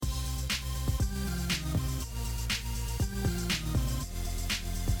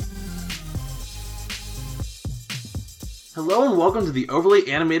Hello and welcome to the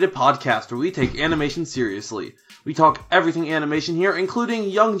Overly Animated Podcast, where we take animation seriously. We talk everything animation here,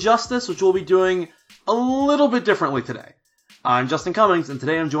 including Young Justice, which we'll be doing a little bit differently today. I'm Justin Cummings, and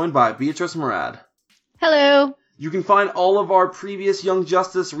today I'm joined by Beatrice Murad. Hello. You can find all of our previous Young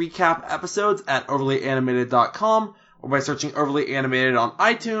Justice recap episodes at overlyanimated.com, or by searching Overly Animated on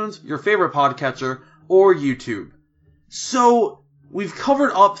iTunes, your favorite podcatcher, or YouTube. So, we've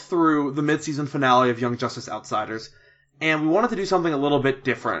covered up through the mid-season finale of Young Justice Outsiders, and we wanted to do something a little bit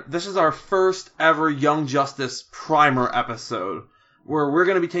different. This is our first ever Young Justice primer episode, where we're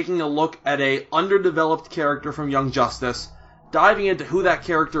going to be taking a look at a underdeveloped character from Young Justice, diving into who that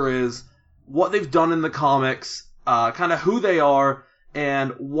character is, what they've done in the comics, kind of who they are,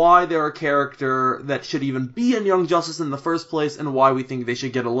 and why they're a character that should even be in Young Justice in the first place, and why we think they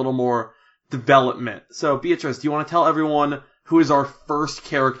should get a little more development. So, Beatrice, do you want to tell everyone who is our first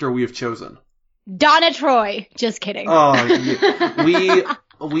character we have chosen? Donna Troy. Just kidding. Oh, yeah.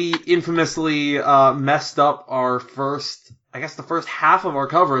 We infamously messed up our first, I guess the first half of our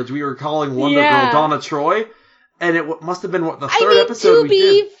coverage. We were calling Wonder Girl Donna Troy, and it must have been, the third episode we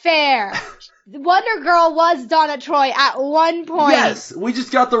did. To be fair, Wonder Girl was Donna Troy at one point. Yes, we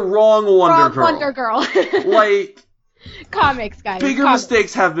just got the wrong Wonder Girl. Like, comics, guys. Bigger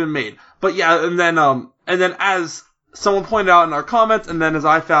mistakes have been made. But yeah, and then as someone pointed out in our comments, and then as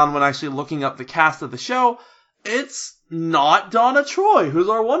I found when actually looking up the cast of the show, it's not Donna Troy who's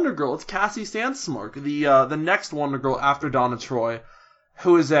our Wonder Girl. It's Cassie Sandsmark, the next Wonder Girl after Donna Troy,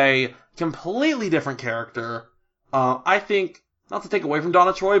 who is a completely different character. I think, not to take away from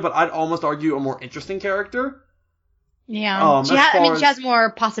Donna Troy, but I'd almost argue a more interesting character. Yeah, she has more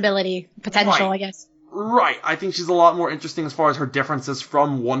possibility, potential, right. I guess. Right, I think she's a lot more interesting as far as her differences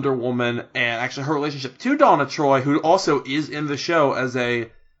from Wonder Woman, and actually her relationship to Donna Troy, who also is in the show as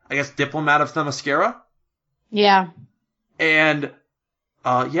a, I guess, diplomat of Themyscira. Yeah. And,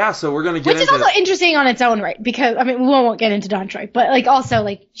 so we're gonna get into Which is also interesting on its own right, because, we won't get into Donna Troy, but, also,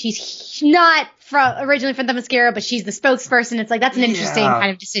 she's not originally from Themyscira, but she's the spokesperson. It's that's an interesting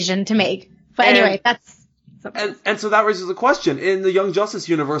kind of decision to make. But anyway, that's... And so that raises a question. In the Young Justice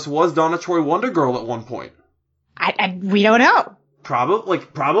universe, was Donna Troy Wonder Girl at one point? We don't know. Probably?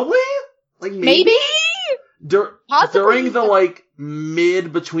 Like, maybe? Possibly. During the,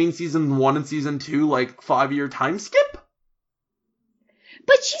 mid between season 1 and season 2, 5-year time skip?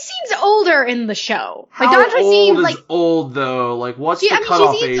 But she seems older in the show. How Donna Troy old seems, is old, though? What's the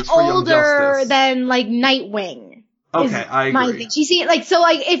cutoff age for Young Justice? Older than, Nightwing. Okay, I agree. She seems,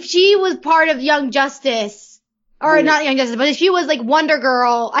 if she was part of Young Justice... Or not Young Justice, but if she was Wonder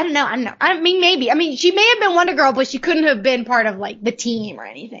Girl, I don't know. Maybe. She may have been Wonder Girl, but she couldn't have been part of the team or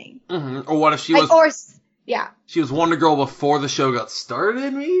anything. Mm-hmm. Or what if she was? She was Wonder Girl before the show got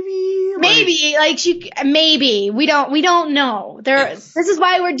started, maybe. Maybe we don't know. This is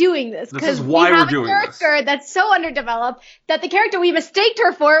why we're doing this. This is why we're doing this. We have a character that's so underdeveloped that the character we mistaked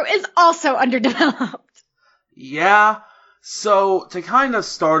her for is also underdeveloped. Yeah. So, to kind of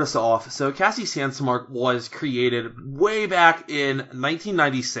start us off, Cassie Sandsmark was created way back in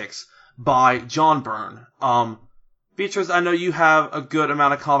 1996 by John Byrne. Beatrice, I know you have a good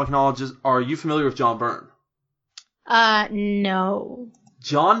amount of comic knowledge. Are you familiar with John Byrne? No.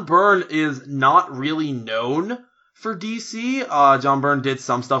 John Byrne is not really known for DC. John Byrne did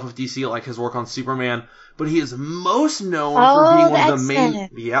some stuff with DC, like his work on Superman, but he is most known for being one of the main...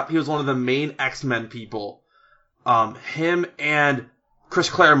 Yep, he was one of the main X-Men people. Him and Chris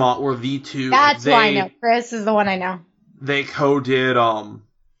Claremont were the two. That's why I know. Chris is the one I know. They coded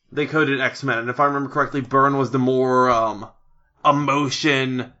X-Men, and if I remember correctly, Byrne was the more,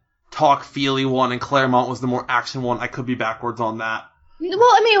 emotion, talk-feely one, and Claremont was the more action one. I could be backwards on that. Well,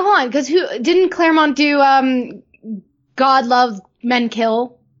 hold on, because didn't Claremont do, God Loves Men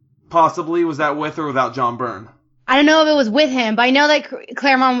Kill? Possibly. Was that with or without John Byrne? I don't know if it was with him, but I know that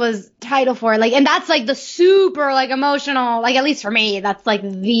Claremont was title for it. And that's the super, emotional, at least for me, that's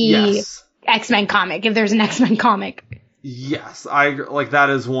the X-Men comic, if there's an X-Men comic. Yes, that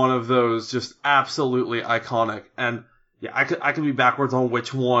is one of those just absolutely iconic. And yeah, I could be backwards on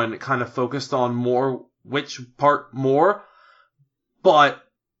which one kind of focused on which part more, but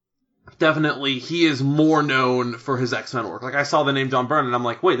definitely he is more known for his X-Men work. I saw the name John Byrne and I'm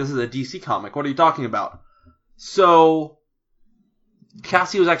like, wait, this is a DC comic. What are you talking about? So,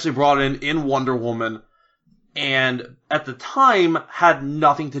 Cassie was actually brought in Wonder Woman, and at the time had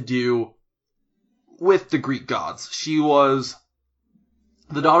nothing to do with the Greek gods. She was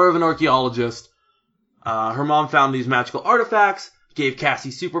the daughter of an archaeologist. Her mom found these magical artifacts, gave Cassie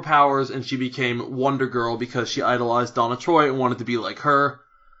superpowers, and she became Wonder Girl because she idolized Donna Troy and wanted to be like her.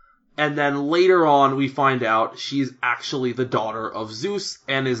 And then later on, we find out she's actually the daughter of Zeus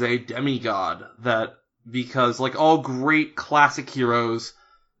and is a demigod. Because like all great classic heroes,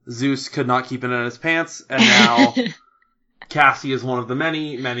 Zeus could not keep it in his pants, and now Cassie is one of the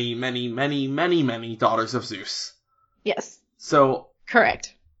many, many, many, many, many, many daughters of Zeus. Yes. So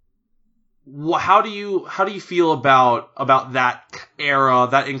correct. How do you feel about that era,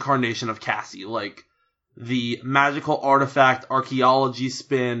 that incarnation of Cassie, like the magical artifact archaeology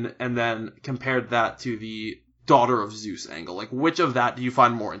spin, and then compared that to the daughter of Zeus angle? Like, which of that do you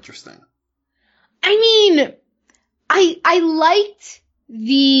find more interesting? I mean, I liked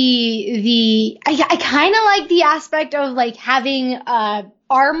I kind of like the aspect of like having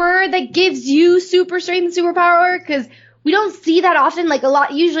armor that gives you super strength and superpower, because we don't see that often. Like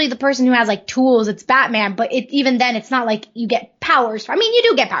usually the person who has like tools, it's Batman, but even then it's not like you get powers. I mean, you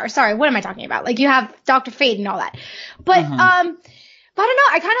do get powers. Sorry, what am I talking about? Like you have Dr. Fate and all that. But but I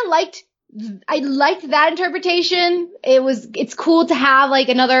don't know. I liked that interpretation. It's cool to have like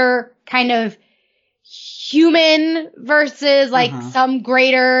another kind of human versus like some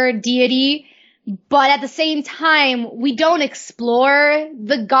greater deity. But at the same time, we don't explore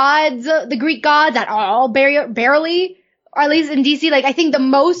the gods, the Greek gods at all, barely. Or at least in DC, like I think the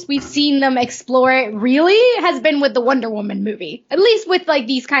most we've seen them explore it really has been with the Wonder Woman movie. At least with like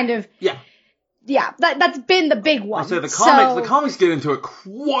these kind of that's been the big one. I'll say the comics get into it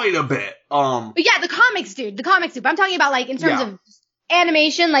quite a bit. But yeah, the comics do. But I'm talking about like in terms of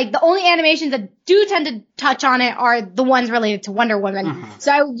animation, like the only animations that do tend to touch on it are the ones related to Wonder Woman.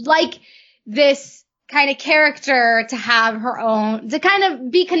 So I would like this kind of character to have her own, to kind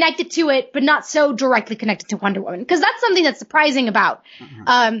of be connected to it, but not so directly connected to Wonder Woman. Because that's something that's surprising about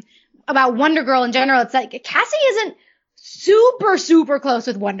Wonder Girl in general. It's like Cassie isn't super close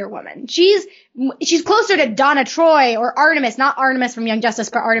with Wonder Woman. She's closer to Donna Troy or Artemis, not Artemis from Young Justice,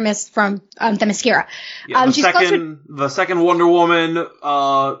 but Artemis from Themyscira. Yeah, the second Wonder Woman,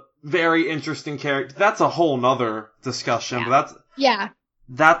 very interesting character. That's a whole nother discussion, but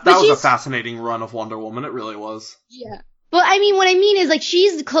that was a fascinating run of Wonder Woman. It really was. Yeah. But I mean, what I mean is like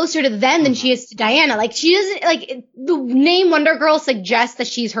she's closer to them than she is to Diana. Like she doesn't, like the name Wonder Girl suggests that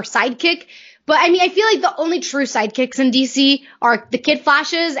she's her sidekick. But I mean, I feel like the only true sidekicks in DC are the Kid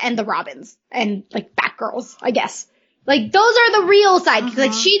Flashes and the Robins and like Batgirls, I guess. Like those are the real sidekicks.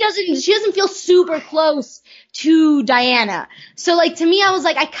 Like she doesn't feel super close to Diana. So like to me, I was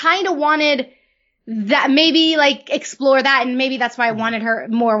like, I kind of wanted that maybe like explore that, and maybe that's why I wanted her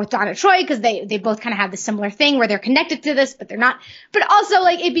more with Donna Troy, because they both kind of have this similar thing where they're connected to this, but they're not. But also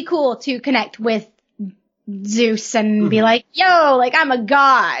like it'd be cool to connect with Zeus and be like, yo, like I'm a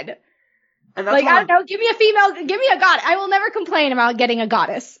god. And that's like I don't know, give me a female, give me a god. I will never complain about getting a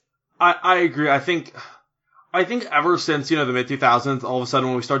goddess. I agree. I think ever since, the mid 2000s, all of a sudden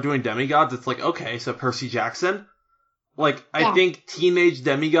when we start doing demigods, it's like, okay, so Percy Jackson. Like, I think teenage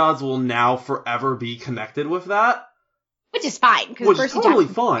demigods will now forever be connected with that. Which is fine. Which is totally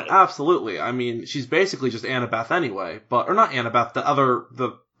fine. Absolutely. I mean, she's basically just Annabeth anyway. Or not Annabeth,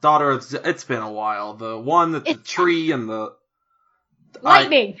 the daughter, it's been a while. The one that the tree and the...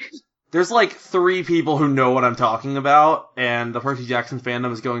 Lightning! There's like 3 people who know what I'm talking about, and the Percy Jackson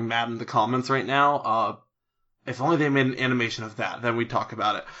fandom is going mad in the comments right now. If only they made an animation of that, then we'd talk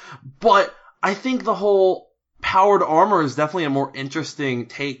about it. But I think the whole powered armor is definitely a more interesting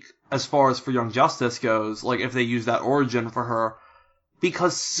take as far as for Young Justice goes, like if they use that origin for her,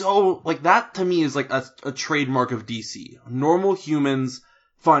 because that to me is like a trademark of DC. Normal humans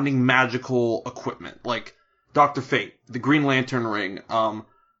finding magical equipment, like Dr. Fate, the Green Lantern ring,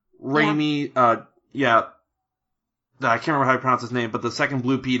 Raimi, I can't remember how to pronounce his name, but the second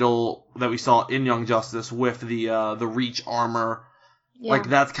Blue Beetle that we saw in Young Justice with the Reach armor, like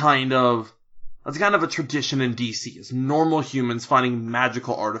that's kind of a tradition in DC, is normal humans finding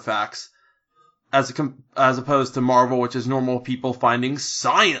magical artifacts, as opposed to Marvel, which is normal people finding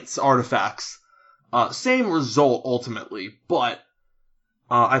science artifacts. Same result ultimately, but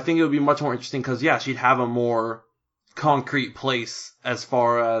I think it would be much more interesting because she'd have a more concrete place as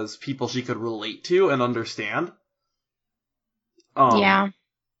far as people she could relate to and understand.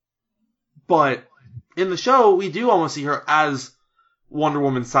 But in the show, we do almost see her as Wonder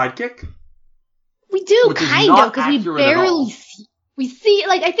Woman's sidekick. We do, kind of, because we barely see,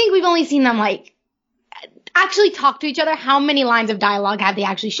 like, I think we've only seen them, like, actually talk to each other. How many lines of dialogue have they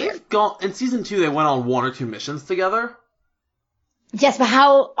actually shared? In season 2, they went on 1 or 2 missions together. Yes, but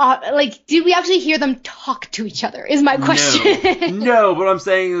how, did we actually hear them talk to each other, is my question. No, but I'm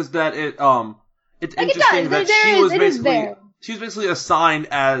saying is that it's interesting that she was basically assigned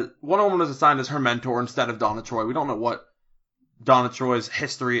as, Wonder Woman was assigned as her mentor instead of Donna Troy. We don't know what Donna Troy's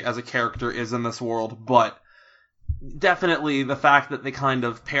history as a character is in this world, but definitely the fact that they kind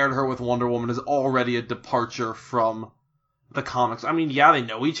of paired her with Wonder Woman is already a departure from the comics. I mean, yeah, they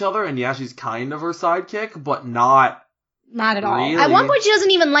know each other, and yeah, she's kind of her sidekick, but not at all. really. At one point, she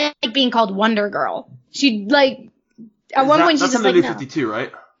doesn't even like being called Wonder Girl. She, like, at one point, she's just like, that's in the New 52,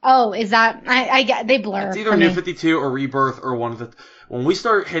 right? Oh, is that? I get, they blur. It's either New 52 or Rebirth or one of the... When we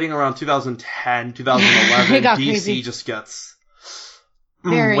start hitting around 2010, 2011, DC crazy. just gets...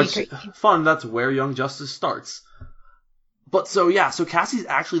 Very crazy. Fun, that's where Young Justice starts. But so Cassie's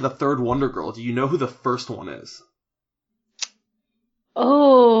actually the third Wonder Girl. Do you know who the first one is?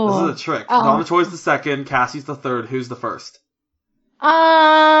 Oh. This is a trick. Donna Troy's the second, Cassie's the third. Who's the first?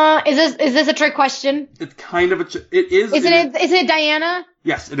 Is this a trick question? It's kind of a trick. It is. Isn't it Diana?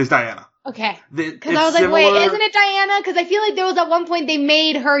 Yes, it is Diana. Okay. Because I was like, wait, isn't it Diana? Because I feel like there was at one point they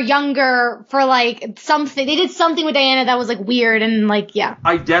made her younger for like something. They did something with Diana that was like weird and like, yeah.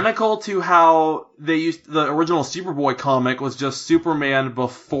 Identical to how they used the original Superboy comic was just Superman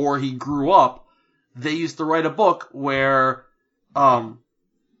before he grew up. They used to write a book where Diana's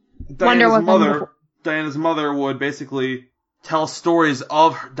mother would basically tell stories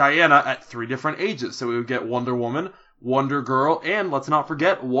of Diana at 3 different ages. So we would get Wonder Woman, Wonder Girl, and let's not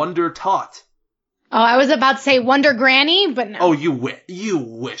forget Wonder Tot. Oh, I was about to say Wonder Granny, but no. Oh, you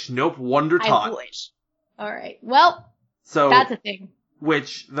wish. Nope, Wonder Tot. I wish. All right. Well, so that's a thing.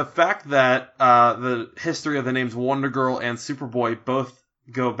 Which, the fact that the history of the names Wonder Girl and Superboy both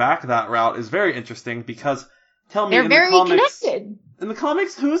go back that route is very interesting because, tell me, they're very connected. In the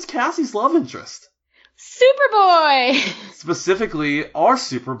comics, who is Cassie's love interest? Superboy! Specifically, our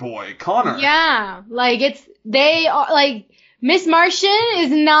Superboy, Connor. Yeah, they are, Miss Martian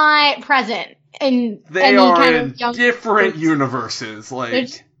is not present in they any are kind in of young different universes,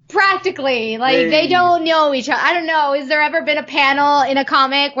 practically, they don't know each other. I don't know, has there ever been a panel in a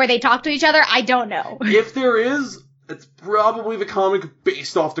comic where they talk to each other? I don't know. If there is, it's probably the comic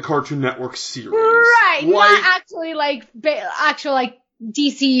based off the Cartoon Network series. Right, not actually, actual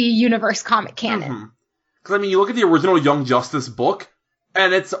DC Universe comic canon. Mm-hmm. Because, I mean, you look at the original Young Justice book,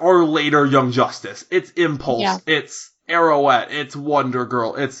 and it's our later Young Justice. It's Impulse. Yeah. It's Arrowette. It's Wonder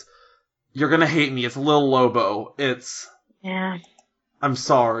Girl. It's You're Gonna Hate Me. It's Lil Lobo. It's... Yeah. I'm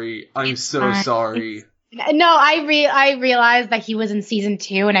sorry. I'm so sorry. No, I realized that he was in season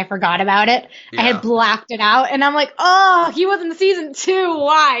 2, and I forgot about it. Yeah. I had blacked it out, and I'm like, oh, he was in season 2.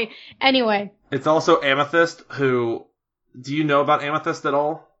 Why? Anyway. It's also Amethyst, who... Do you know about Amethyst at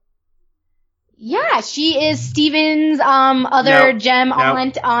all? Yeah, she is Steven's other gem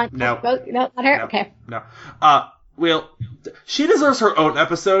aunt. No, not her. No, okay. No. Well, she deserves her own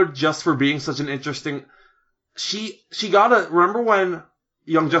episode just for being such an interesting. She remember when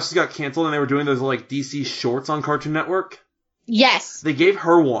Young Justice got canceled and they were doing those DC shorts on Cartoon Network? Yes. They gave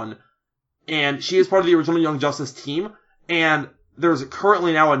her one, and she is part of the original Young Justice team. And there's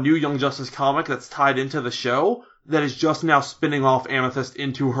currently now a new Young Justice comic that's tied into the show that is just now spinning off Amethyst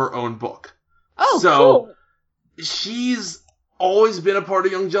into her own book. Oh, so, cool. She's always been a part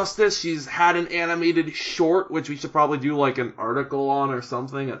of Young Justice. She's had an animated short, which we should probably do an article on or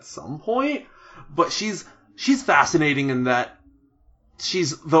something at some point. But she's fascinating in that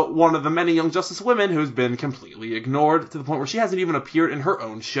she's one of the many Young Justice women who's been completely ignored to the point where she hasn't even appeared in her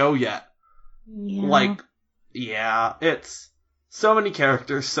own show yet. Yeah. It's so many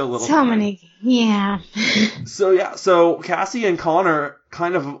characters, so little time. Many, yeah. So Cassie and Connor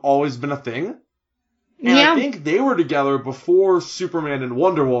kind of have always been a thing. And I think they were together before Superman and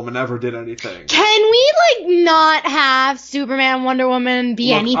Wonder Woman ever did anything. Can we, not have Superman and Wonder Woman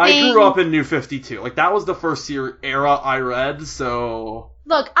be anything? I grew up in New 52. That was the first era I read, so...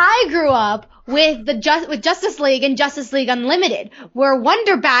 Look, I grew up with with Justice League and Justice League Unlimited, where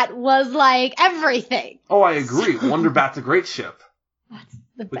Wonder Bat was, everything. Oh, I agree. Wonder Bat's a great ship. That's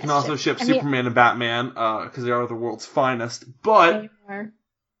the best We can also ship I Superman and Batman, because they are the world's finest. But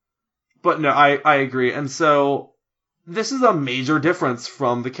no, I agree. And so, this is a major difference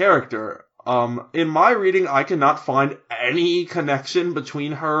from the character. In my reading, I cannot find any connection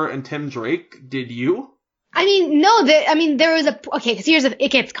between her and Tim Drake. Did you? I mean, no, there was okay, because it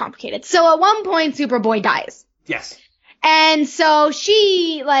gets complicated. So at one point, Superboy dies. Yes. And so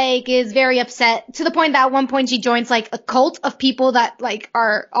she, is very upset to the point that at one point she joins, a cult of people that,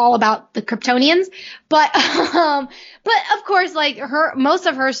 are all about the Kryptonians. But of course, most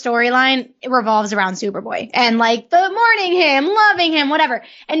of her storyline revolves around Superboy. And, the mourning him, loving him, whatever.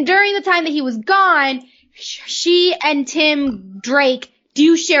 And during the time that he was gone, she and Tim Drake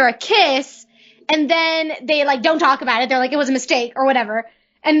do share a kiss. And then they, don't talk about it. They're it was a mistake or whatever.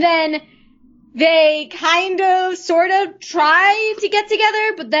 And then they kind of sort of try to get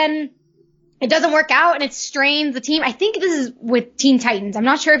together, but then it doesn't work out and it strains the team. I think this is with Teen Titans. I'm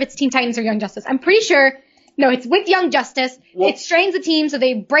not sure if it's Teen Titans or Young Justice. I'm pretty sure, no, it's with Young Justice. Well, it strains the team, so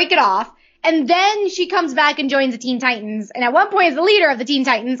they break it off. And then she comes back and joins the Teen Titans. And at one point is the leader of the Teen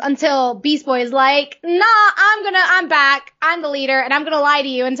Titans until Beast Boy is like, nah, I'm back. I'm the leader and I'm gonna lie to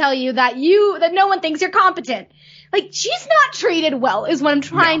you and tell you that no one thinks you're competent. Like, she's not treated well is what I'm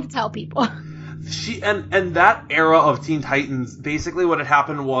trying to tell people. And that era of Teen Titans, basically what had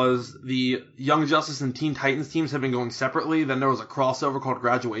happened was the Young Justice and Teen Titans teams had been going separately. Then there was a crossover called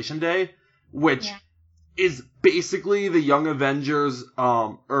Graduation Day, which is basically the Young Avengers,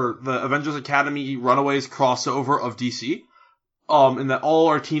 or the Avengers Academy Runaways crossover of DC. In that all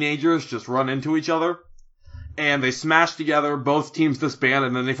our teenagers just run into each other. And they smash together, both teams disband,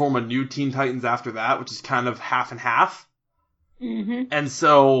 and then they form a new Teen Titans after that, which is kind of half and half. Mm-hmm. And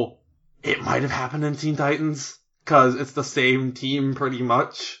so, it might have happened in Teen Titans, because it's the same team pretty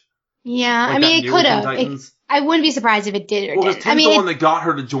much. Yeah, Like I mean, it could have. I wouldn't be surprised if it did or didn't. Tim's the one that got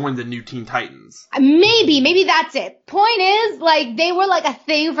her to join the new Teen Titans. Maybe that's it. Point is, like, they were like a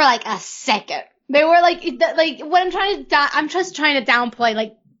thing for like a second. They were like what I'm just trying to downplay,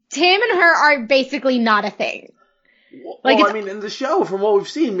 like, Tim and her are basically not a thing. Like, well, I mean, in the show, from what we've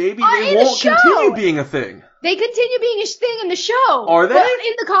seen, maybe they won't continue being a thing. They continue being a thing in the show. Are they? But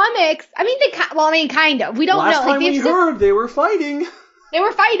in the comics, I mean, kind of. We don't know. Last time we heard, they were fighting. They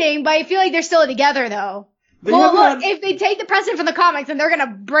were fighting, but I feel like they're still together, though. If they take the precedent from the comics, then they're gonna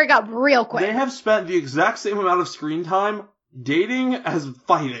break up real quick. They have spent the exact same amount of screen time dating as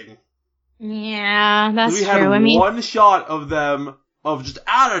fighting. Yeah, that's true. We had one shot of them, of just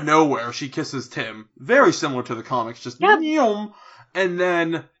out of nowhere, she kisses Tim. Very similar to the comics, just yum. And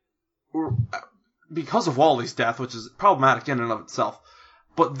then, because of Wally's death, which is problematic in and of itself,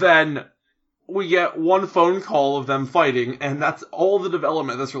 but then we get one phone call of them fighting, and that's all the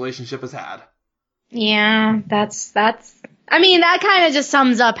development this relationship has had. Yeah, that's, I mean, that kind of just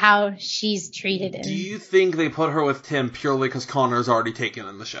sums up how she's treated. Do you think they put her with Tim purely because Connor's already taken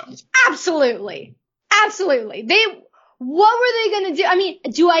in the show? Absolutely. What were they gonna do? I mean,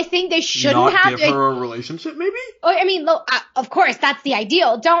 do I think they shouldn't have give her a relationship, maybe? I mean, of course, that's the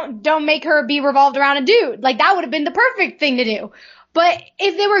ideal. Don't make her be revolved around a dude. Like, that would have been the perfect thing to do. But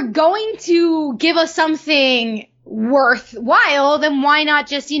if they were going to give us something worthwhile, then why not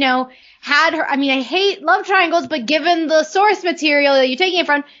just, had her, I mean, I hate love triangles, but given the source material that you're taking it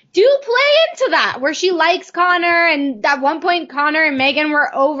from, do play into that, where she likes Connor, and at one point Connor and Megan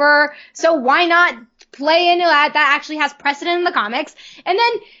were over, so why not play into that? That actually has precedent in the comics, and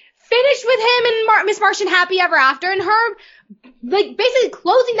then finish with him and Miss Martian happy ever after, and her, like, basically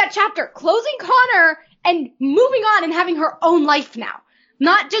closing that chapter, closing Connor, and moving on and having her own life now.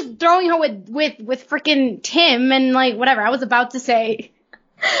 Not just throwing her with frickin' Tim and, like, whatever. I was about to say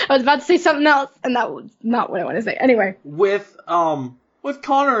something else, and that was not what I want to say. Anyway. With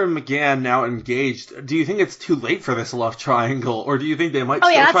Connor and McGann now engaged, do you think it's too late for this love triangle, or do you think they might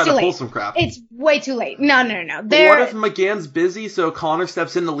still try to pull some crap? It's way too late. No. What if McGann's busy, so Connor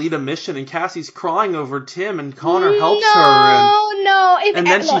steps in to lead a mission, and Cassie's crying over Tim, and Connor helps her? No. And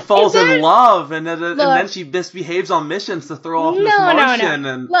then she falls in love, and then she misbehaves on missions to throw off Miss Martian.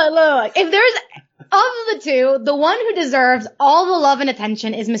 No. Look. If there's... Of the two, the one who deserves all the love and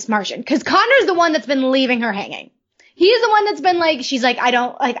attention is Miss Martian, because Connor's the one that's been leaving her hanging. He's the one that's been like, she's like,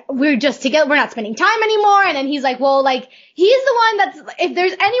 we're just together, we're not spending time anymore, and then he's like, well, like, he's the one that's, if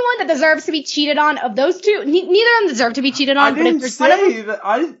there's anyone that deserves to be cheated on of those two, neither of them deserve to be cheated on, I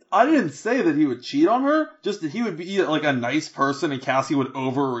didn't say that he would cheat on her, just that he would be, like, a nice person and Cassie would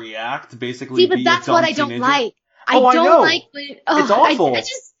overreact, basically. See, but that's what I don't like. I know. It's awful.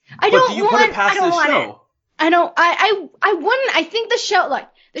 Do you put it past this show? I wouldn't. I think the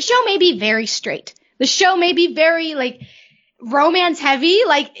show may be very straight. The show may be very, like, romance heavy.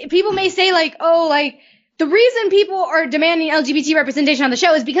 Like, people may say, like, oh, like, the reason people are demanding LGBT representation on the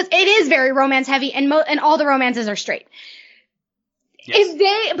show is because it is very romance heavy, and all the romances are straight.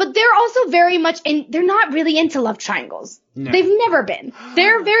 Yes. But they're also very much they're not really into love triangles. No. They've never been.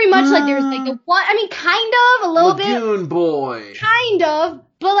 They're very much like, there's like the one, I mean, kind of, a little Lagoon Boy. Kind of.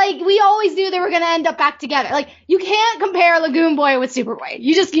 But, like, we always knew they were gonna end up back together. Like, you can't compare Lagoon Boy with Superboy.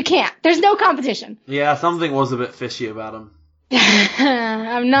 You can't. There's no competition. Yeah, something was a bit fishy about him.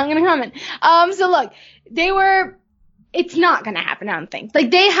 I'm not gonna comment. So look, it's not gonna happen, I don't think. Like,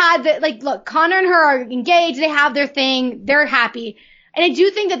 they had look, Connor and her are engaged, they have their thing, they're happy. And I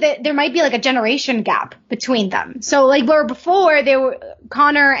do think that there might be, like, a generation gap between them. So, like, where before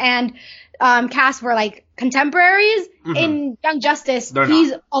Connor and Cass were, like, contemporaries in Young Justice, they're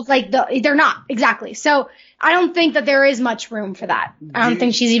not, exactly. So I don't think that there is much room for that. I don't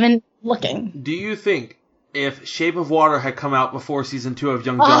think she's even looking. Do you think if Shape of Water had come out before season 2 of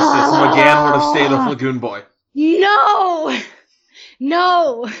Young Justice, McGann would have stayed with Lagoon Boy? No!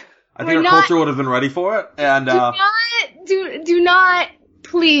 No! I think our culture would have been ready for it, and do not,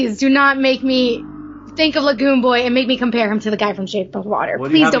 please, do not make me think of Lagoon Boy and make me compare him to the guy from Shape of Water.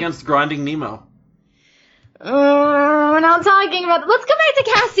 What do you have against Grinding Nemo? We're not talking about. Let's go back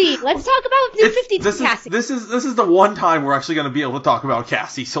to Cassie. Let's talk about New 52 Cassie. This is the one time we're actually going to be able to talk about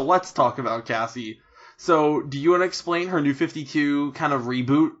Cassie. So let's talk about Cassie. So, do you want to explain her New 52 kind of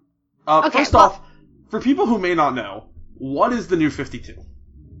reboot? First off, for people who may not know, what is the New 52?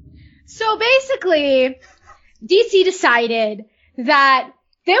 So basically, DC decided that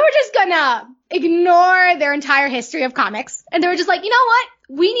they were just gonna ignore their entire history of comics. And they were just like, you know what?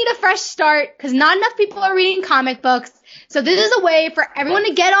 We need a fresh start because not enough people are reading comic books. So this is a way for everyone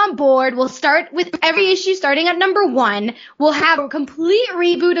to get on board. We'll start with every issue starting at number 1. We'll have a complete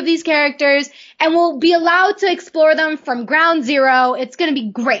reboot of these characters and we'll be allowed to explore them from ground zero. It's going to be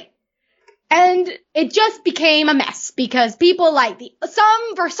great. And it just became a mess because people like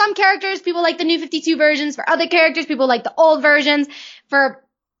for some characters, people like the New 52 versions. For other characters, people like the old versions. There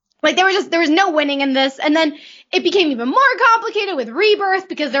was no winning in this. And then it became even more complicated with Rebirth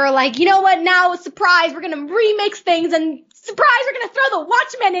because they were like, you know what, now, surprise, we're going to remix things and surprise, we're going to throw the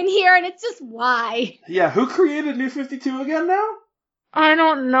Watchmen in here. And it's just why. Yeah, who created New 52 again now? I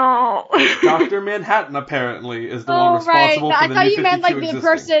don't know. Dr. Manhattan, apparently, is the one responsible for the New 52 I thought you meant like the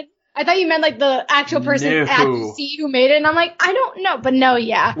person. I thought you meant like the actual person at DC who made it, and I'm like, I don't know, but no,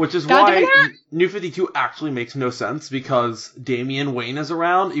 yeah. Which is why New 52 actually makes no sense, because Damian Wayne is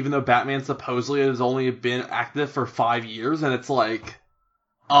around, even though Batman supposedly has only been active for 5 years, and it's like,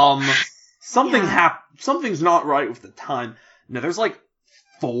 something's not right with the time. Now, there's like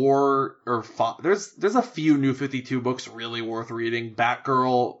 4 or 5, there's a few New 52 books really worth reading.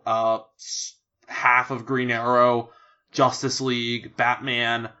 Batgirl, half of Green Arrow, Justice League,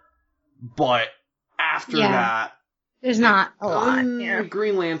 Batman. But after that, there's not a lot.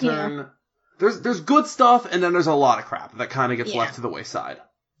 Green Lantern. Yeah. There's good stuff, and then there's a lot of crap that kind of gets left to the wayside.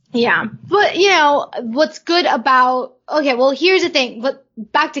 Yeah, but what's good about? Okay, well here's the thing. But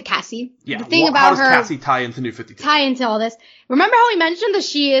back to Cassie. Yeah, the thing how does Cassie tie into New 52? Tie into all this. Remember how we mentioned that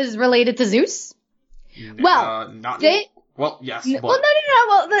she is related to Zeus? Well, yes. Well, no.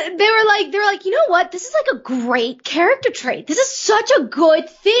 Well, they were like, you know what? This is like a great character trait. This is such a good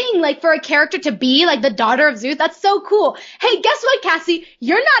thing, like for a character to be like the daughter of Zeus. That's so cool. Hey, guess what, Cassie?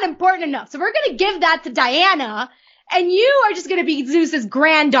 You're not important enough, so we're gonna give that to Diana, and you are just gonna be Zeus's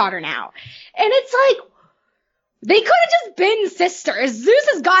granddaughter now. And it's like, they could have just been sisters. Zeus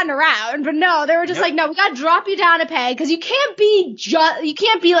has gotten around, but no, they were just like, no, we gotta drop you down a peg, because you can't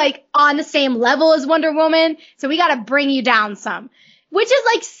be like on the same level as Wonder Woman, so we gotta bring you down some. Which is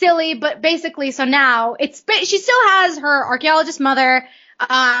like silly, but basically, so now she still has her archaeologist mother,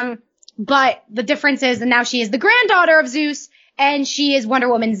 but the difference is that now she is the granddaughter of Zeus, and she is Wonder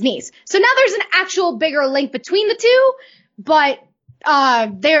Woman's niece. So now there's an actual bigger link between the two, but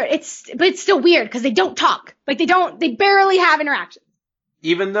it's still weird because they don't talk. Like they barely have interactions.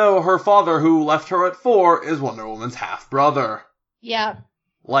 Even though her father, who left her at 4, is Wonder Woman's half brother. Yeah.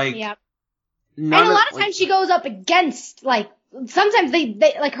 Like. Yeah. And a lot of times she goes up against, like, sometimes they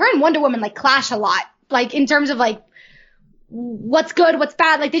like her and Wonder Woman like clash a lot. Like in terms of like what's good, what's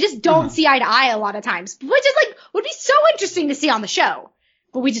bad. Like they just don't see eye to eye a lot of times. Which is like would be so interesting to see on the show.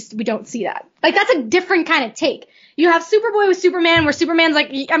 But we don't see that. Like that's a different kind of take. You have Superboy with Superman, where Superman's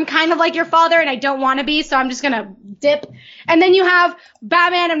like, I'm kind of like your father and I don't want to be, so I'm just gonna dip. And then you have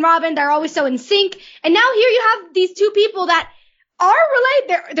Batman and Robin, they're always so in sync. And now here you have these two people that are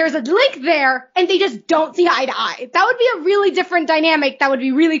related. There's a link there, and they just don't see eye to eye. That would be a really different dynamic. That would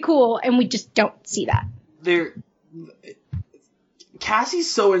be really cool, and we just don't see that.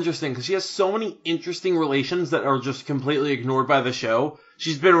 Cassie's so interesting because she has so many interesting relations that are just completely ignored by the show.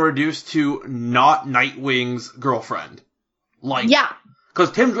 She's been reduced to not Nightwing's girlfriend.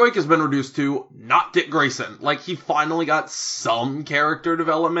 Because Tim Drake has been reduced to not Dick Grayson. Like, he finally got some character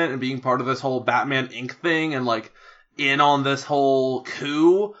development and being part of this whole Batman Inc. thing and, like, in on this whole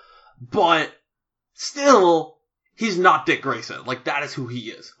coup. But still, he's not Dick Grayson. Like, that is who he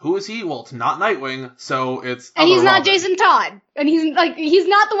is. Who is he? Well, it's not Nightwing, so it's... And he's not Jason Todd. And he's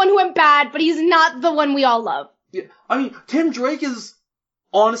not the one who went bad, but he's not the one we all love. Yeah, I mean, Tim Drake is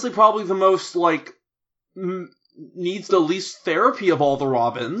honestly probably the most, like, needs the least therapy of all the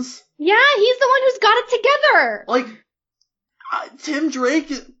Robins. Yeah, he's the one who's got it together. Like, Tim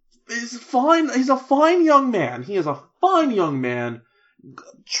Drake is fine. He's a fine young man. He is a fine young man.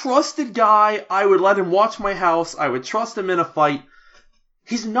 Trusted guy. I would let him watch my house. I would trust him in a fight.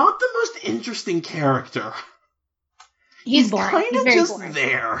 He's not the most interesting character. He's boring. Kind He's of very just boring.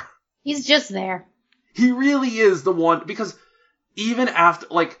 there. He's just there. He really is the one, because even after,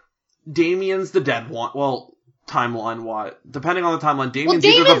 like, Damien's the dead one. Well, timeline-wise, depending on the timeline, Damien's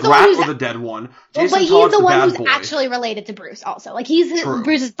either Damien's the the one brat who's or the dead one. Well, Jason but he's Todd's the one bad who's boy. actually related to Bruce also. Like, he's True.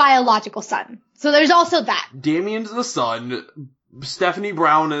 Bruce's biological son. So there's also that. Damien's the son. Stephanie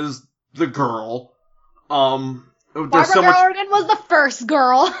Brown is the girl. There's Barbara so much. Gordon was the first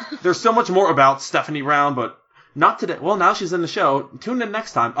girl. There's so much more about Stephanie Brown, but not today. Well, now she's in the show. Tune in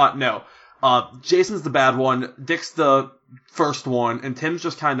next time. No. Jason's the bad one. Dick's the first one, and Tim's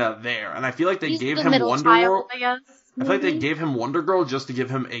just kind of there. And I feel like they He's gave the him middle Wonder child, Girl. I guess. I feel like they maybe. gave him Wonder Girl just to give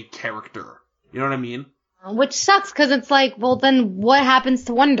him a character. You know what I mean? Which sucks, because it's like, well, then what happens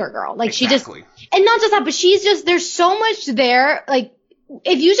to Wonder Girl? Like, Exactly. and not just that, but she's just, there's so much there, like,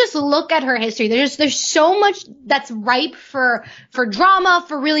 if you just look at her history, there's so much that's ripe for drama,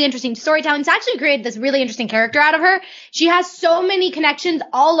 for really interesting storytelling. It's actually created this really interesting character out of her. She has so many connections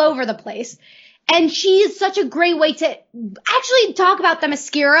all over the place. And she is such a great way to actually talk about the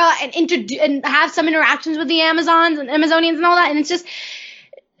Themyscira and have some interactions with the Amazons and Amazonians and all that. And it's just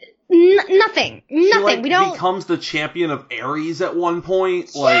nothing. She, We don't. becomes the champion of Ares at one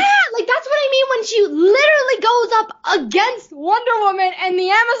point. Yeah, like that's what I mean when she literally goes up against Wonder Woman and the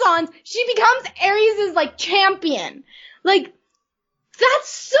Amazons. She becomes Ares' like champion. Like, that's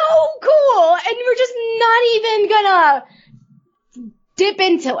so cool. And we're just not even gonna dip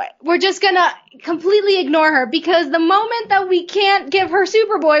into it. We're just gonna completely ignore her, because the moment that we can't give her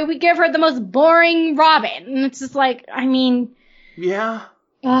Superboy, we give her the most boring Robin. And it's just like, I mean, Yeah.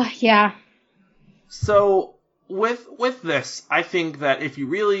 yeah. So, with this, I think that if you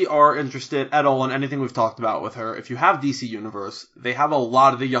really are interested at all in anything we've talked about with her, if you have DC Universe, they have a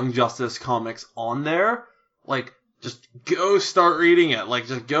lot of the Young Justice comics on there. Like, just go start reading it. Like,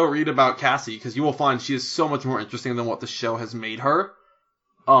 just go read about Cassie, because you will find she is so much more interesting than what the show has made her.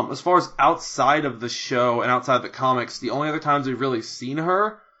 As far as outside of the show and outside of the comics, the only other times we've really seen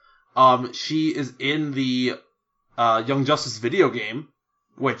her, she is in the Young Justice video game,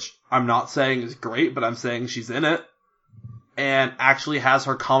 which I'm not saying is great, but I'm saying she's in it, and actually has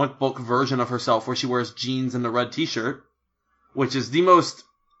her comic book version of herself where she wears jeans and a red t-shirt, which is the most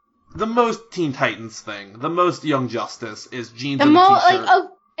Teen Titans thing. The most Young Justice is jeans and a t-shirt.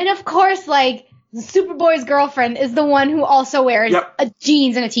 And of course, like, Superboy's girlfriend is the one who also wears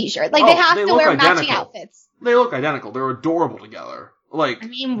jeans and a t-shirt. Like, they have to wear matching outfits. They look identical. They're adorable together. Like, I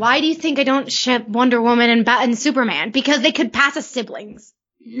mean, why do you think I don't ship Wonder Woman and Superman? Because they could pass as siblings.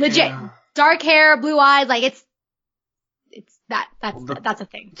 Legit. Dark hair, blue eyes, like, that's a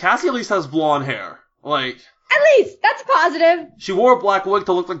thing. Cassie at least has blonde hair. Like, at least, that's positive. She wore a black wig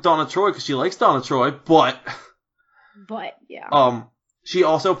to look like Donna Troy because she likes Donna Troy, but yeah. She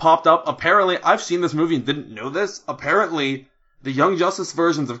also popped up. Apparently, I've seen this movie and didn't know this. Apparently, the Young Justice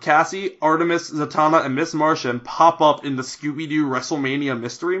versions of Cassie, Artemis, Zatanna, and Miss Martian pop up in the Scooby-Doo WrestleMania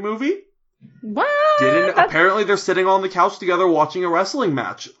mystery movie. What? Apparently, they're sitting on the couch together watching a wrestling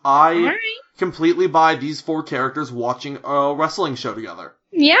match. I completely buy these four characters watching a wrestling show together.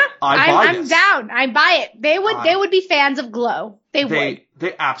 Yeah, I'm this. down. I buy it. They would be fans of Glow. They would.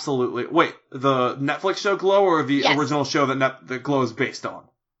 They absolutely. Wait, the Netflix show Glow or the original show that Glow is based on?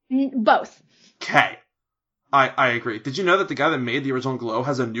 Both. Okay. I agree. Did you know that the guy that made the original Glow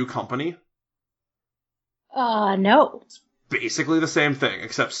has a new company? No. It's basically the same thing,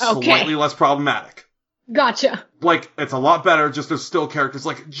 except slightly less problematic. Gotcha. Like, it's a lot better, just there's still characters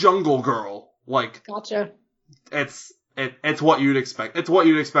like Jungle Girl. Like, gotcha. It's what you'd expect. It's what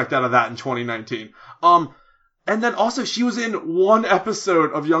you'd expect out of that in 2019. And then also she was in one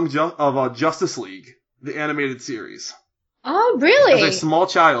episode of Justice League, the animated series. Oh, really? As a small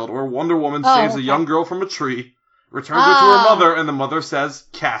child, where Wonder Woman saves a young girl from a tree, returns her to her mother, and the mother says,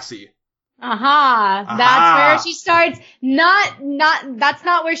 Cassie. That's where she starts. That's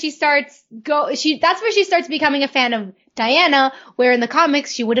not where she starts. That's where she starts becoming a fan of Diana, where in the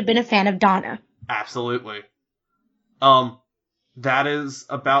comics she would have been a fan of Donna. Absolutely. That is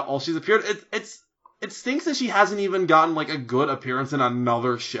about all she's appeared. It stinks that she hasn't even gotten like a good appearance in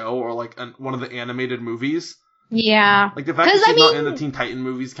another show or like one of the animated movies. Yeah. Like the fact that she's not in the Teen Titan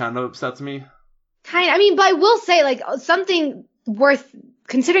movies kind of upsets me. But I will say like something worth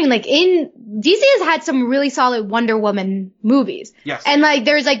considering, like DC has had some really solid Wonder Woman movies. Yes. And like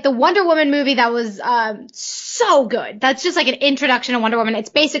there's like the Wonder Woman movie that was so good. That's just like an introduction to Wonder Woman. It's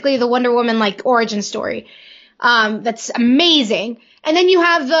basically the Wonder Woman like origin story. That's amazing. And then you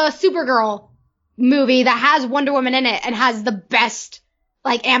have the Supergirl movie that has Wonder Woman in it and has the best,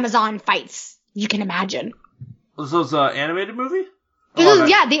 like, Amazon fights you can imagine. This was an animated movie?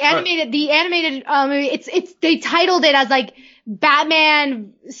 The animated movie. They titled it as like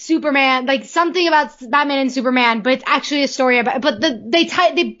Batman, Superman, like something about Batman and Superman, but it's actually a story about. But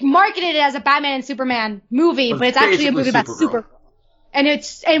they marketed it as a Batman and Superman movie, but it's actually a movie about Supergirl.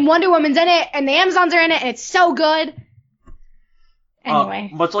 And Wonder Woman's in it, and the Amazons are in it, and it's so good. Anyway,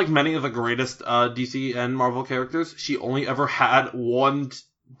 much like many of the greatest DC and Marvel characters, she only ever had one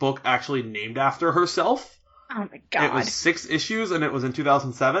book actually named after herself. Oh my god. It was 6 issues, and it was in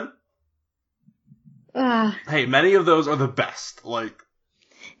 2007. Hey, many of those are the best. Like,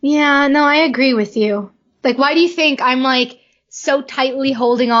 yeah, no, I agree with you. Like, why do you think I'm, like, so tightly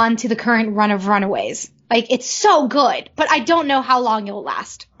holding on to the current run of Runaways? Like, it's so good, but I don't know how long it will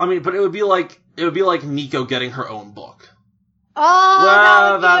last. I mean, but it would be like Nico getting her own book. Oh,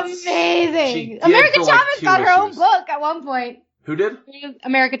 well, that would be amazing. America Chavez got her own book at one point. Who did?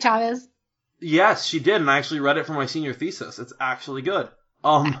 America Chavez. Yes, she did, and I actually read it for my senior thesis. It's actually good.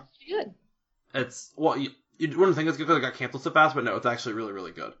 Actually good. It's, well, you wouldn't think it's good because it got canceled so fast, but no, it's actually really,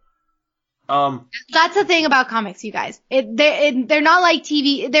 really good. That's the thing about comics, you guys. They're not like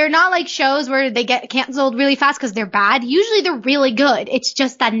TV. They're not like shows where they get canceled really fast because they're bad. Usually they're really good. It's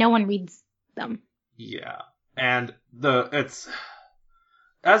just that no one reads them. Yeah, and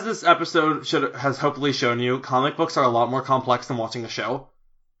as this episode has hopefully shown you, comic books are a lot more complex than watching a show.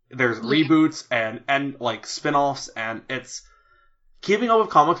 There's reboots and like spin-offs, and it's keeping up with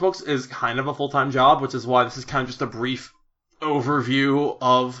comic books is kind of a full-time job, which is why this is kind of just a brief overview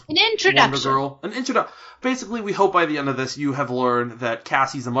of an introduction. Wonder Girl. An introduction. Basically, we hope by the end of this you have learned that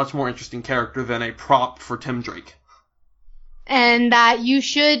Cassie's a much more interesting character than a prop for Tim Drake. And that you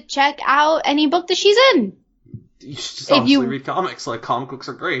should check out any book that she's in. You should just honestly read comics. Like, comic books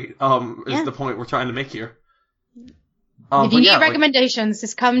are great, is the point we're trying to make here. If you need recommendations,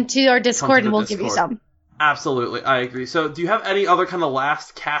 just come to our Discord and we'll give you some. Absolutely, I agree. So, do you have any other kind of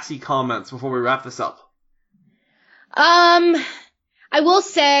last Cassie comments before we wrap this up? I will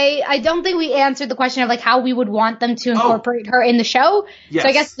say, I don't think we answered the question of, like, how we would want them to incorporate her in the show. Yes. So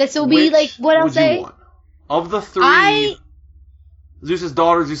I guess this will be, like, what I'll say. Of the 3, Zeus's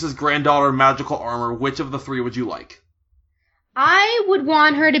daughter, Zeus's granddaughter, magical armor, which of the 3 would you like? I would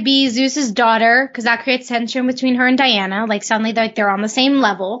want her to be Zeus's daughter, because that creates tension between her and Diana. Like, suddenly they're on the same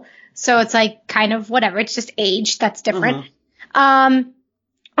level. So it's, like, kind of whatever. It's just age. That's different. Mm-hmm.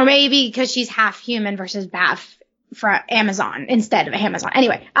 Or maybe because she's half human versus half for Amazon instead of Amazon.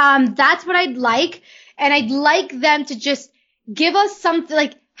 Anyway, that's what I'd like. And I'd like them to just give us something,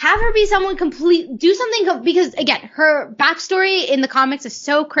 like, have her be someone do something, because again, her backstory in the comics is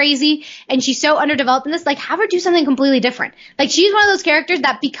so crazy and she's so underdeveloped in this, like, have her do something completely different. Like, she's one of those characters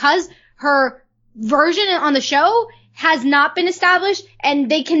that because her version on the show has not been established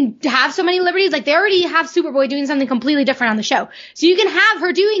and they can have so many liberties, like, they already have Superboy doing something completely different on the show. So you can have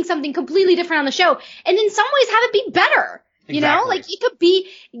her doing something completely different on the show and in some ways have it be better. Exactly. You know, like, it could be,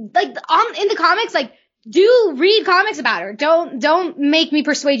 like, in the comics, like, do read comics about her. Don't make me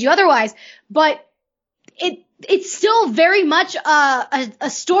persuade you otherwise. But it's still very much a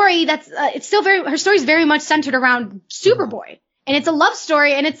story that's her story's very much centered around Superboy. And it's a love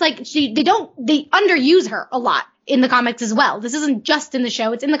story, and it's like they underuse her a lot in the comics as well. This isn't just in the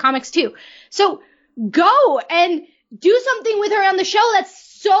show, it's in the comics too. So go and do something with her on the show that's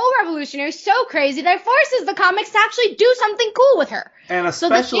so revolutionary, so crazy, that it forces the comics to actually do something cool with her. And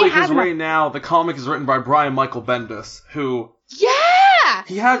especially because right now, the comic is written by Brian Michael Bendis, who... Yeah!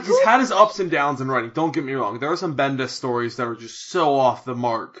 He's had his ups and downs in writing, don't get me wrong. There are some Bendis stories that are just so off the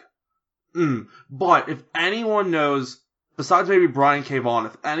mark. But if anyone knows, besides maybe Brian K. Vaughan,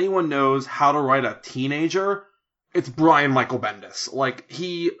 if anyone knows how to write a teenager, it's Brian Michael Bendis. Like,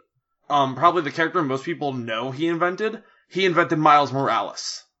 he... probably the character most people know he invented Miles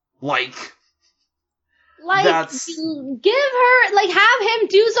Morales. Like, that's... give her, like, have him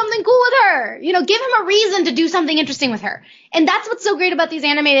do something cool with her. You know, give him a reason to do something interesting with her. And that's what's so great about these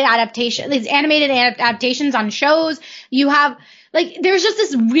animated adaptations on shows. You have, like, there's just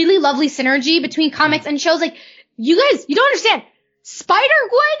this really lovely synergy between comics and shows. Like, you guys, you don't understand.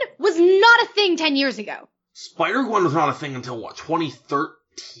 Spider-Gwen was not a thing 10 years ago. Spider-Gwen was not a thing until, what,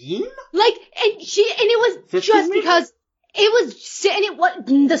 2013? Like, and it was 15 just maybe? Because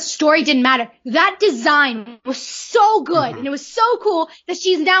the story didn't matter. That design was so good, and it was so cool that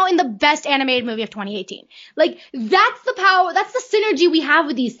she's now in the best animated movie of 2018. Like, that's the power, that's the synergy we have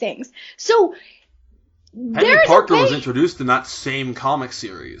with these things. So, Peggy Parker was introduced in that same comic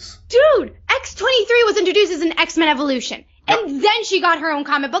series. Dude, X-23 was introduced as an X-Men Evolution. And then she got her own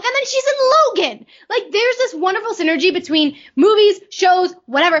comic book, and then she's in Logan. Like, there's this wonderful synergy between movies, shows,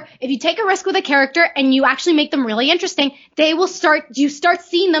 whatever. If you take a risk with a character and you actually make them really interesting, you start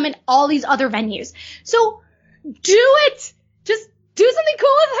seeing them in all these other venues. So, do it! Just do something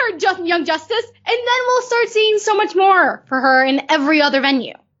cool with her, Young Justice, and then we'll start seeing so much more for her in every other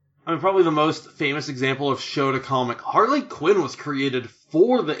venue. I mean, probably the most famous example of show to comic, Harley Quinn was created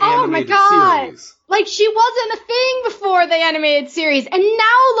for the animated series. Like, she wasn't a thing before the animated series, and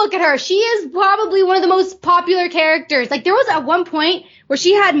now look at her. She is probably one of the most popular characters. Like, there was at one point where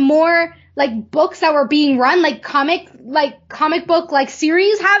she had more, like, books that were being run, like comic book, like,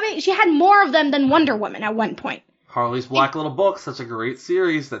 series she had more of them than Wonder Woman at one point. Harley's Black Little Book, such a great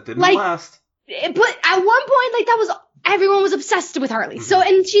series that didn't last. But at one point, like, everyone was obsessed with Harley. Mm-hmm. So,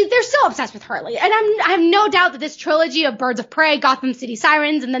 and they're still obsessed with Harley. And I have no doubt that this trilogy of Birds of Prey, Gotham City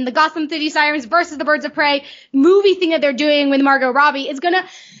Sirens, and then the Gotham City Sirens versus the Birds of Prey movie thing that they're doing with Margot Robbie is gonna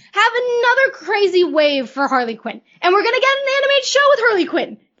have another crazy wave for Harley Quinn. And we're gonna get an animated show with Harley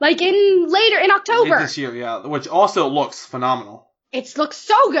Quinn, like later in October. This year, yeah, which also looks phenomenal. It looks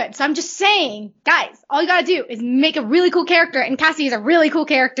so good. So I'm just saying, guys, all you gotta do is make a really cool character, and Cassie is a really cool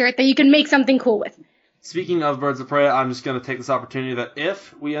character that you can make something cool with. Speaking of Birds of Prey, I'm just going to take this opportunity that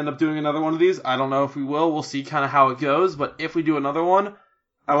if we end up doing another one of these, I don't know if we will, we'll see kind of how it goes, but if we do another one,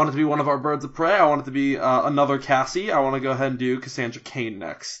 I want it to be one of our Birds of Prey, I want it to be another Cassie, I want to go ahead and do Cassandra Cain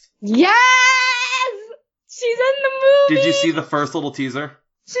next. Yes! She's in the movie! Did you see the first little teaser?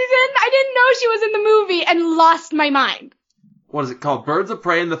 I didn't know she was in the movie and lost my mind. What is it called? Birds of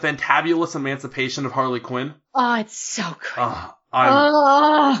Prey and the Fantabulous Emancipation of Harley Quinn? Oh, it's so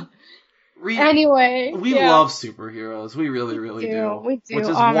good. Anyway. We love superheroes. We really, really do. We do. Which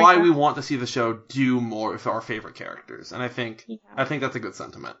is why we want to see the show do more with our favorite characters. And I think that's a good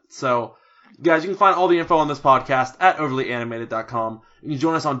sentiment. So, guys, you can find all the info on this podcast at overlyanimated.com. You can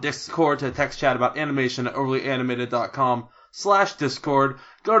join us on Discord to text chat about animation at overlyanimated.com/Discord.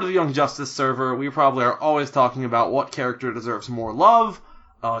 Go to the Young Justice server. We probably are always talking about what character deserves more love.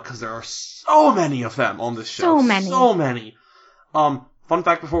 Because there are so many of them on this show. So many. Fun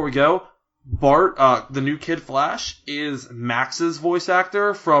fact before we go. Bart, the new Kid Flash, is Max's voice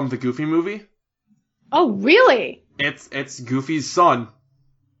actor from the Goofy movie. Oh, really? It's Goofy's son.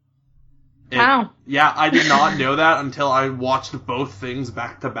 Wow. Yeah, I did not know that until I watched both things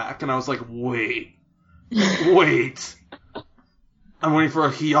back to back, and I was like, wait. I'm waiting for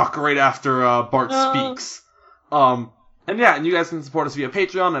a yuck right after Bart speaks. And you guys can support us via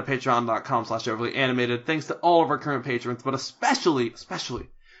Patreon at patreon.com/overlyanimated. Thanks to all of our current patrons, but especially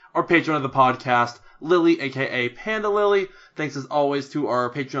our patron of the podcast, Lily, aka Panda Lily. Thanks as always to our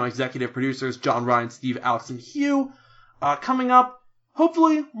Patreon executive producers, John, Ryan, Steve, Alex, and Hugh. Coming up,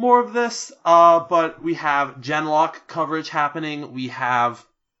 hopefully more of this, but we have Genlock coverage happening. We have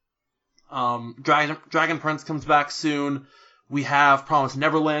Dragon Prince comes back soon. We have Promised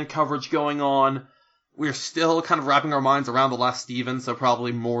Neverland coverage going on. We're still kind of wrapping our minds around The Last Steven, so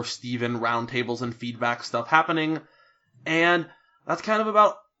probably more Steven roundtables and feedback stuff happening. And that's kind of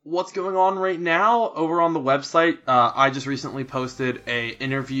about what's going on right now. Over on the website, I just recently posted a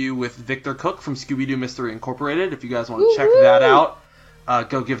interview with Victor Cook from Scooby-Doo Mystery Incorporated. If you guys want to check that out,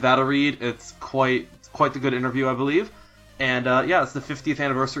 go give that a read. It's quite the good interview, I believe. And it's the 50th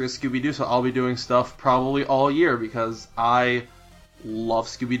anniversary of Scooby-Doo, so I'll be doing stuff probably all year because I love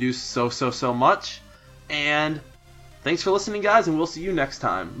Scooby-Doo so much. And thanks for listening, guys, and we'll see you next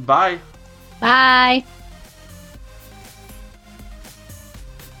time. Bye. Bye.